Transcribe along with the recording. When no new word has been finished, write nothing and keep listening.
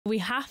We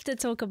have to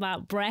talk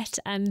about Brett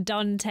and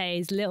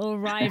Dante's little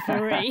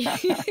rivalry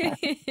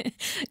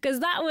because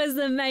that was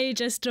the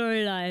major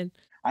storyline.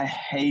 I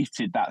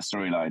hated that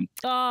storyline.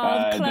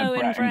 Oh, The Chloe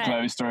Brett and and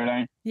Chloe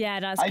storyline. Yeah,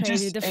 that's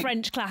crazy. The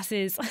French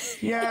classes.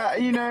 Yeah,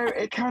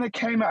 it kind of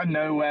came out of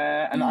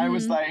nowhere. And I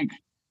was like,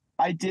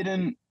 I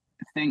didn't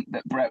think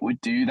that Brett would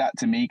do that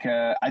to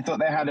Mika. I thought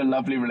they had a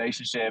lovely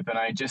relationship and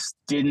I just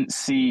didn't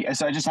see,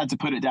 so I just had to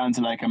put it down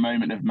to like a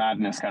moment of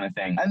madness kind of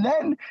thing.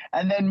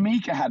 And then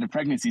Mika had a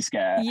pregnancy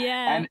scare.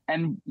 Yeah.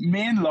 And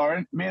me and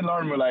Lauren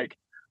were like,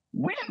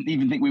 we didn't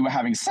even think we were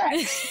having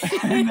sex.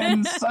 And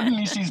then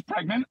suddenly she's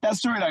pregnant. That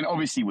storyline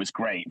obviously was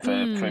great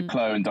for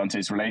Chloe and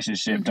Dante's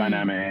relationship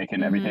dynamic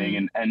and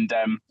everything. And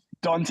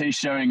Dante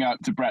showing up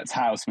to Brett's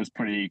house was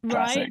pretty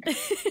classic. Right?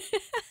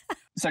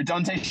 So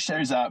Dante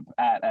shows up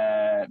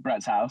at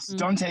Brett's house.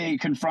 Dante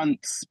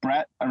confronts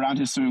Brett around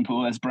his swimming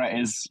pool as Brett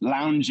is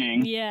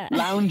lounging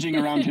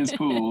around his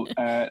pool.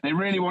 They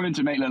really wanted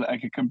to make look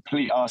like a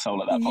complete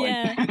arsehole at that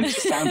point.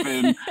 Stamp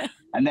him.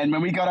 And then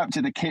when we got up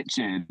to the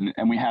kitchen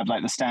and we had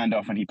like the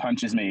standoff and he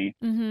punches me,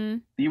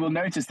 you will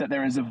notice that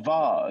there is a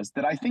vase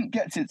that I think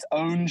gets its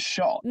own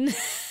shot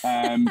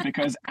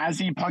because as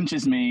he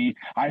punches me,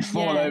 I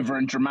fall over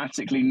and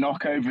dramatically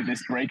knock over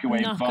this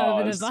breakaway vase.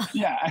 Over the vase.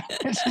 Yeah,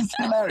 it's just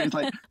hilarious.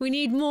 Like, we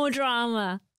need more drama.